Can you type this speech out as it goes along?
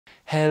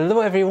Hello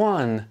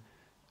everyone!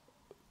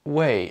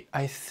 Wait,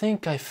 I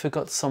think I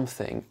forgot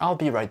something. I'll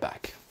be right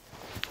back.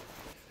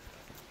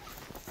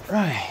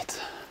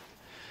 Right,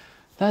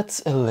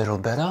 that's a little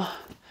better.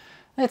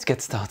 Let's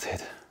get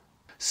started.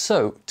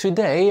 So,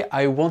 today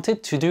I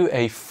wanted to do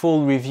a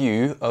full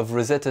review of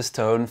Rosetta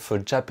Stone for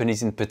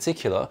Japanese in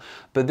particular,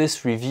 but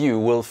this review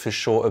will for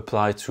sure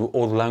apply to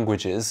all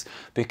languages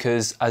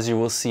because, as you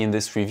will see in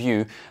this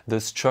review,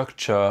 the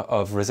structure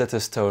of Rosetta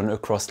Stone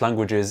across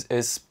languages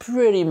is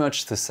pretty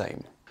much the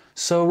same.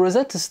 So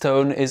Rosetta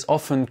Stone is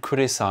often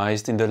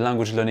criticized in the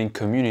language learning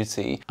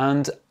community,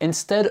 and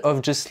instead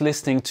of just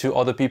listening to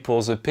other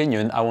people's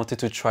opinion, I wanted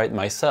to try it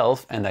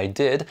myself, and I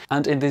did.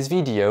 And in this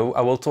video,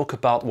 I will talk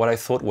about what I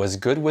thought was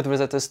good with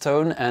Rosetta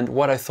Stone and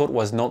what I thought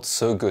was not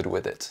so good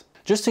with it.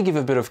 Just to give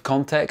a bit of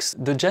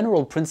context, the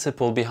general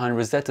principle behind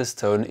Rosetta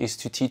Stone is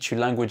to teach you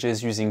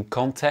languages using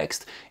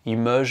context,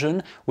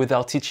 immersion,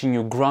 without teaching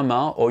you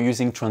grammar or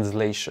using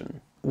translation.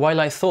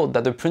 While I thought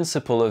that the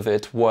principle of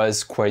it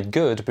was quite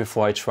good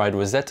before I tried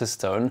Rosetta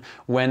Stone,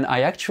 when I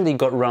actually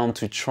got round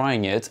to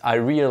trying it, I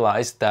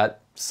realized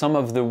that some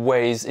of the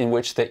ways in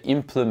which they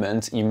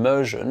implement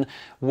immersion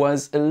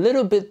was a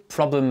little bit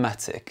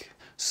problematic.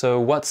 So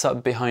what's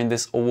up behind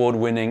this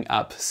award-winning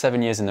app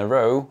 7 years in a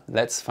row?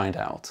 Let's find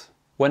out.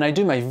 When I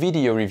do my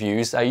video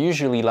reviews, I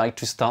usually like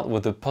to start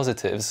with the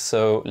positives,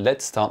 so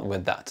let's start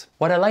with that.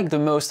 What I like the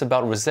most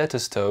about Rosetta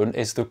Stone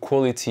is the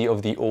quality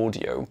of the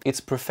audio. It's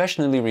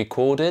professionally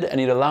recorded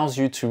and it allows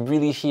you to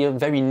really hear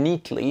very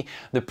neatly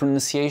the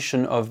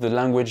pronunciation of the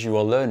language you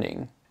are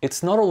learning.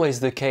 It's not always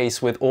the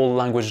case with all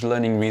language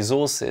learning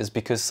resources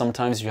because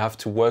sometimes you have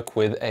to work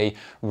with a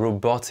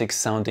robotic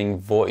sounding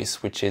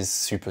voice, which is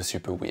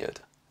super weird.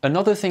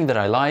 Another thing that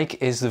I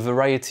like is the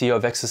variety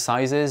of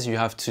exercises. You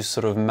have to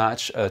sort of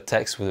match a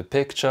text with a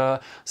picture,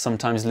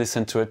 sometimes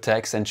listen to a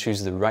text and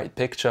choose the right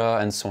picture,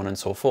 and so on and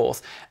so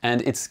forth.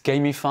 And it's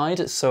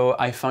gamified, so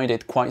I find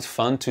it quite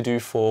fun to do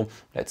for,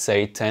 let's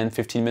say,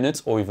 10-15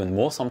 minutes or even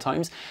more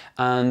sometimes.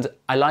 And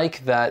I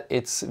like that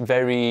it's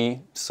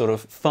very sort of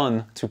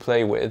fun to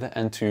play with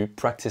and to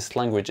practice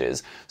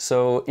languages.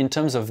 So in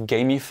terms of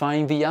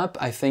gamifying the app,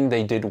 I think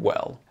they did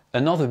well.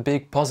 Another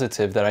big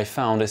positive that I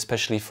found,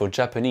 especially for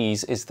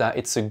Japanese, is that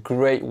it's a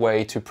great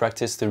way to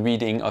practice the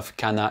reading of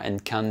kana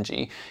and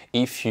kanji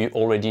if you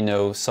already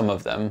know some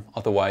of them.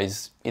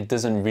 Otherwise, it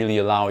doesn't really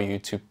allow you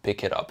to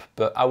pick it up,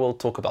 but I will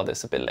talk about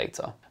this a bit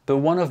later. But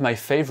one of my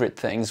favorite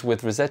things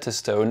with Rosetta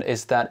Stone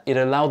is that it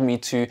allowed me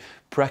to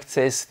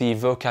practice the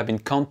vocab in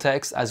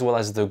context as well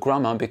as the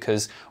grammar,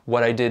 because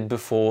what I did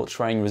before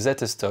trying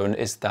Rosetta Stone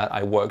is that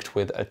I worked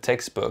with a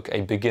textbook,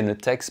 a beginner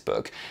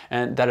textbook,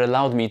 and that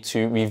allowed me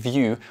to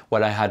review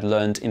what I had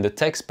learned in the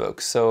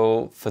textbook.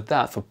 So for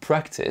that, for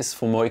practice,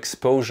 for more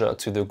exposure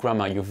to the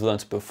grammar you've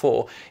learned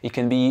before, it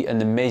can be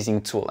an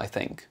amazing tool, I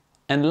think.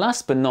 And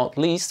last but not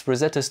least,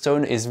 Rosetta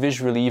Stone is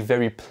visually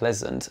very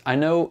pleasant. I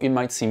know it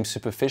might seem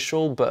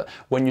superficial, but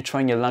when you're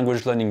trying a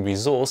language learning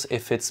resource,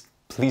 if it's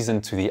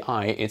pleasant to the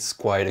eye, it's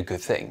quite a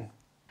good thing.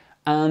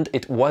 And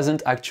it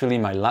wasn't actually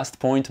my last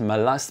point. My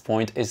last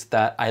point is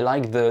that I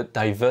like the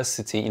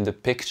diversity in the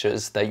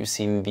pictures that you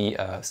see in the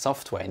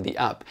software, in the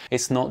app.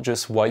 It's not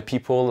just white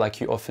people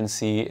like you often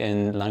see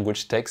in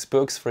language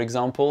textbooks, for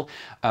example.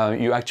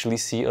 You actually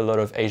see a lot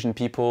of Asian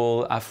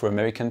people,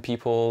 Afro-American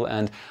people,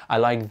 and I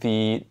like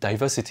the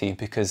diversity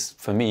because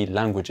for me,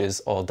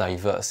 languages are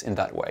diverse in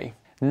that way.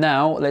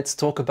 Now, let's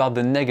talk about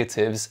the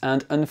negatives,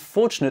 and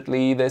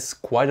unfortunately, there's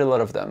quite a lot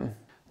of them.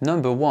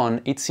 Number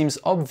one, it seems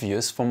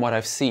obvious from what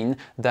I've seen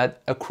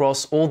that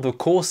across all the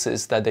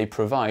courses that they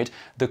provide,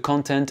 the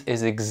content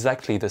is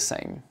exactly the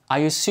same. I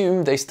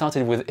assume they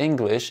started with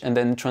English and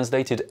then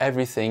translated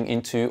everything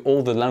into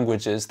all the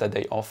languages that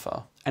they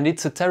offer. And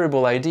it's a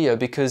terrible idea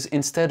because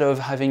instead of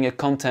having a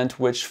content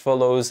which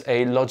follows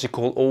a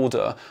logical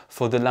order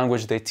for the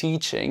language they're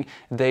teaching,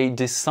 they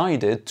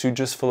decided to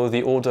just follow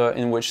the order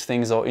in which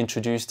things are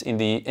introduced in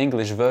the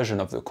English version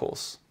of the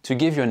course. To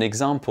give you an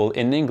example,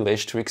 in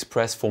English, to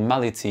express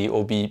formality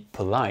or be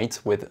polite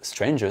with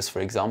strangers, for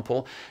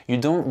example, you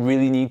don't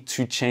really need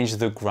to change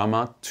the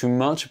grammar too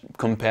much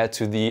compared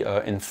to the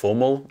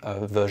informal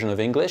version of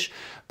English.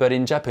 But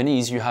in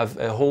Japanese, you have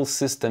a whole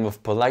system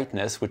of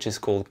politeness, which is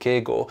called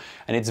keigo,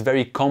 and it's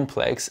very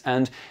complex,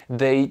 and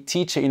they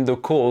teach it in the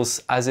course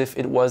as if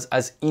it was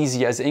as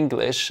easy as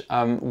English,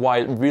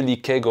 while really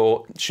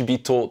keigo should be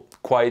taught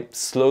quite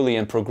slowly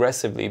and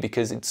progressively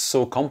because it's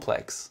so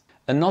complex.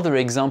 Another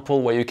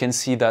example where you can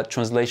see that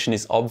translation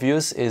is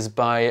obvious is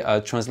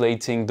by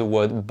translating the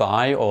word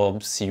bye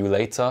or see you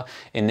later.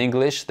 In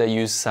English, they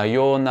use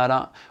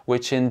sayonara,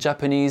 which in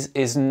Japanese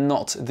is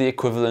not the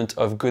equivalent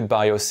of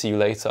goodbye or see you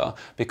later,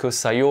 because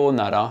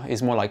sayonara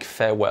is more like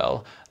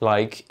farewell,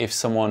 like if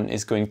someone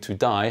is going to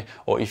die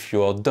or if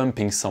you're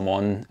dumping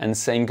someone and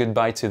saying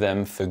goodbye to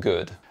them for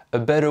good. A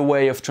better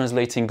way of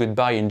translating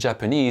goodbye in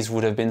Japanese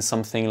would have been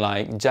something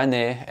like jane,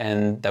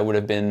 and that would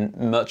have been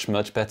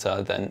much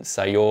better than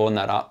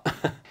sayonara.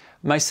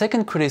 My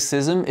second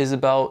criticism is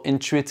about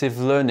intuitive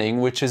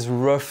learning, which is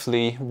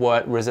roughly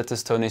what Rosetta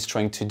Stone is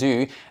trying to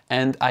do,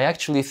 and I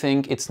actually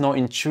think it's not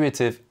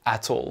intuitive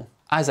at all.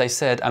 As I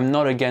said, I'm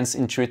not against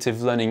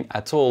intuitive learning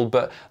at all,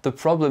 but the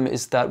problem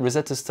is that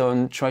Rosetta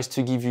Stone tries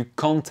to give you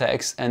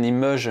context and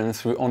immersion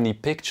through only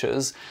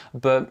pictures,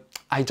 but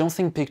I don't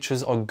think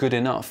pictures are good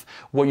enough.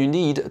 What you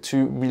need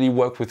to really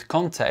work with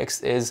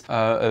context is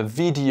a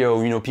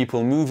video,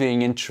 people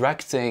moving,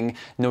 interacting,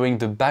 knowing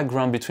the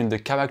background between the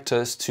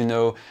characters to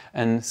know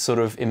and sort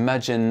of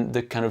imagine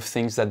the kind of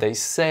things that they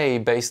say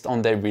based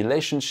on their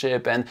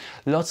relationship and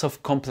lots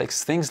of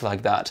complex things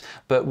like that.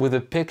 But with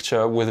a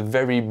picture, with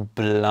very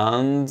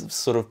bland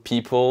sort of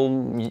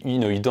people,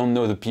 you don't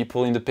know the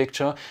people in the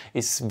picture,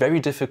 it's very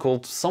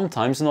difficult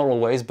sometimes, not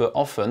always, but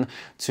often,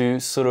 to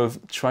sort of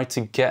try to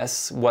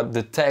guess what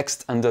the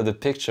text under the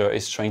picture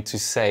is trying to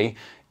say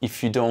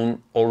if you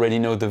don't already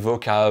know the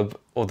vocab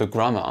or the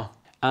grammar.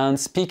 And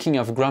speaking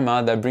of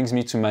grammar, that brings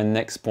me to my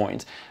next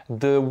point.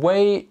 The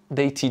way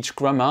they teach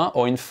grammar,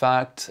 or in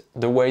fact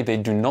the way they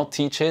do not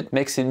teach it,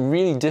 makes it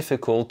really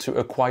difficult to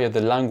acquire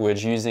the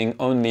language using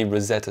only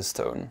Rosetta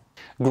Stone.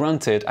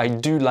 Granted, I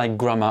do like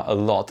grammar a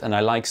lot and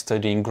I like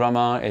studying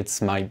grammar,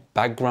 it's my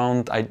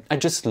background, I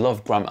just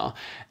love grammar.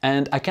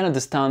 And I can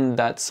understand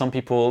that some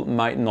people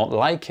might not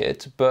like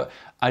it, but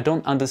I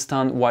don't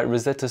understand why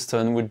Rosetta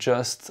Stone would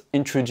just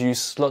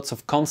introduce lots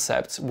of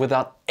concepts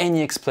without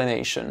any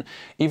explanation.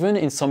 Even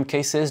in some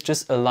cases,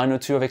 just a line or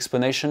two of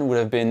explanation would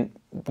have been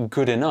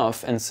good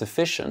enough and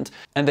sufficient.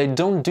 And they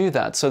don't do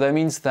that. So that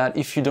means that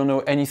if you don't know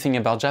anything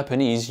about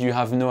Japanese, you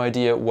have no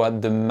idea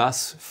what the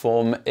mas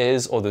form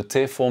is or the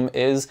te form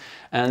is.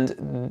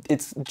 And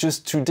it's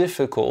just too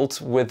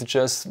difficult with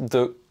just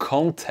the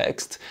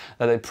context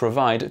that they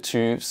provide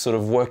to sort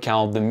of work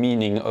out the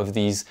meaning of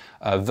these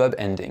verb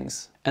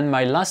endings. And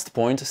my last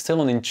point, still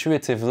on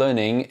intuitive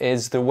learning,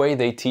 is the way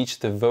they teach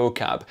the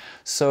vocab.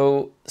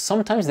 So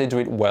sometimes they do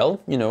it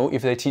well,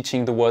 if they're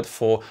teaching the word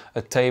for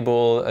a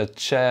table, a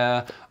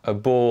chair, a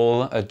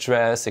ball, a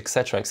dress,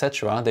 etc.,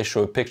 etc. They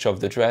show a picture of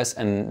the dress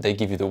and they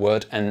give you the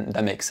word, and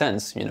that makes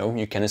sense,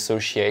 you can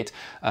associate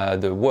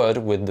the word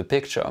with the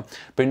picture.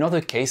 But in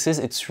other cases,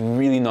 it's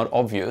really not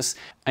obvious.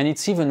 And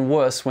it's even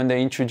worse when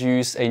they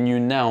introduce a new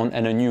noun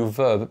and a new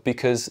verb,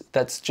 because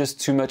that's just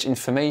too much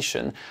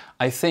information.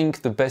 I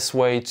think the best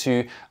way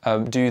to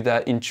do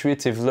that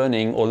intuitive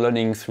learning or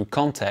learning through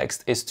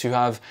context is to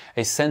have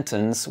a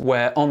sentence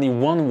where only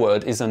one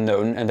word is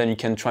unknown and then you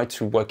can try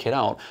to work it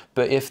out.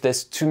 But if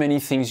there's too many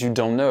things you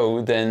don't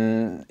know,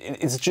 then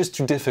it's just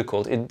too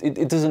difficult.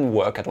 It doesn't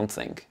work, I don't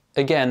think.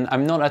 Again,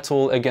 I'm not at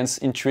all against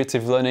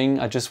intuitive learning,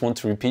 I just want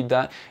to repeat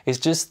that. It's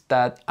just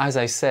that, as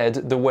I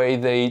said, the way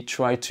they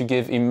try to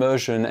give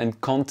immersion and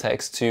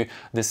context to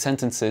the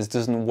sentences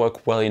doesn't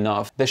work well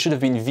enough. There should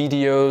have been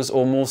videos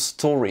or more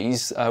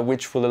stories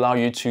which will allow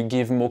you to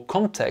give more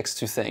context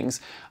to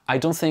things. I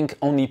don't think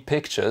only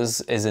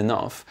pictures is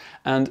enough.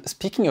 And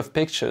speaking of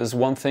pictures,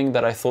 one thing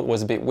that I thought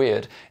was a bit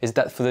weird is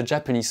that for the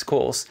Japanese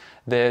course,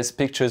 there's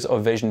pictures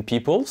of Asian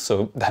people,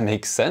 so that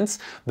makes sense.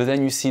 But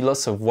then you see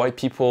lots of white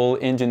people,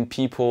 Indian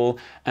people,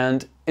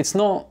 and it's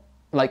not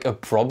like a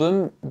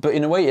problem, but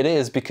in a way it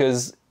is,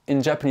 because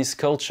in Japanese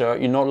culture,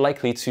 you're not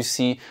likely to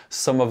see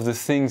some of the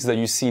things that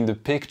you see in the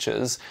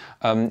pictures.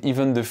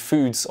 Even the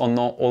foods are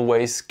not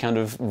always kind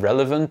of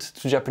relevant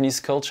to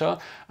Japanese culture.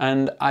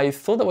 And I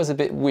thought that was a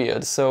bit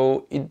weird.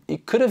 So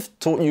it could have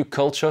taught you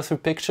culture through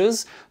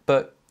pictures,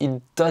 but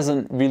it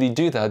doesn't really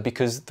do that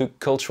because the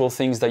cultural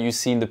things that you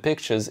see in the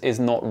pictures is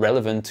not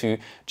relevant to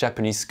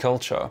Japanese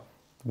culture.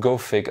 Go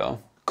figure.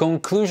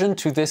 Conclusion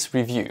to this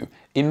review.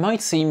 It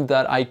might seem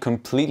that I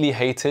completely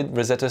hated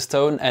Rosetta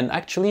Stone, and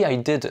actually I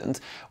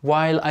didn't.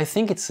 While I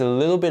think it's a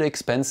little bit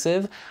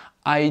expensive,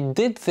 I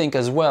did think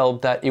as well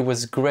that it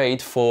was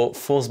great for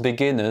forced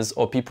beginners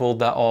or people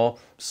that are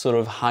sort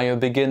of higher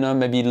beginner,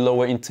 maybe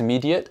lower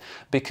intermediate,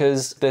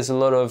 because there's a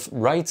lot of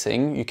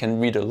writing, you can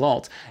read a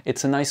lot.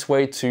 It's a nice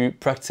way to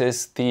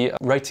practice the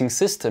writing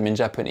system in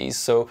Japanese,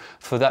 so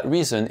for that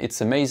reason it's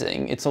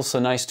amazing. It's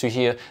also nice to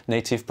hear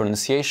native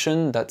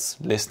pronunciation,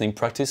 that's listening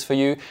practice for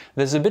you.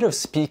 There's a bit of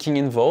speaking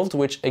involved,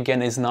 which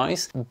again is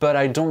nice, but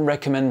I don't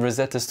recommend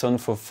Rosetta Stone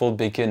for full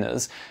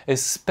beginners,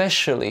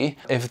 especially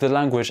if the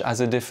language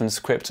has a different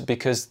script,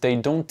 because they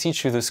don't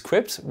teach you the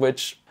script,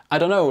 which I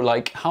don't know,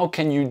 like how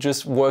can you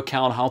just work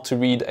out how to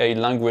read a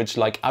language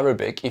like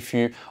Arabic if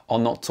you are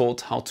not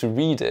taught how to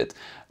read it?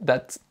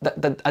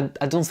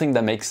 I don't think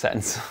that makes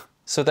sense.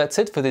 So that's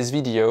it for this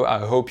video. I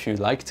hope you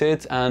liked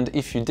it, and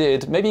if you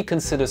did, maybe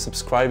consider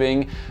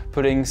subscribing,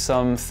 putting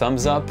some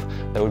thumbs up,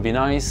 that would be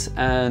nice,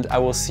 and I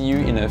will see you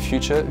in a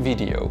future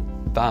video.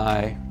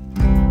 Bye!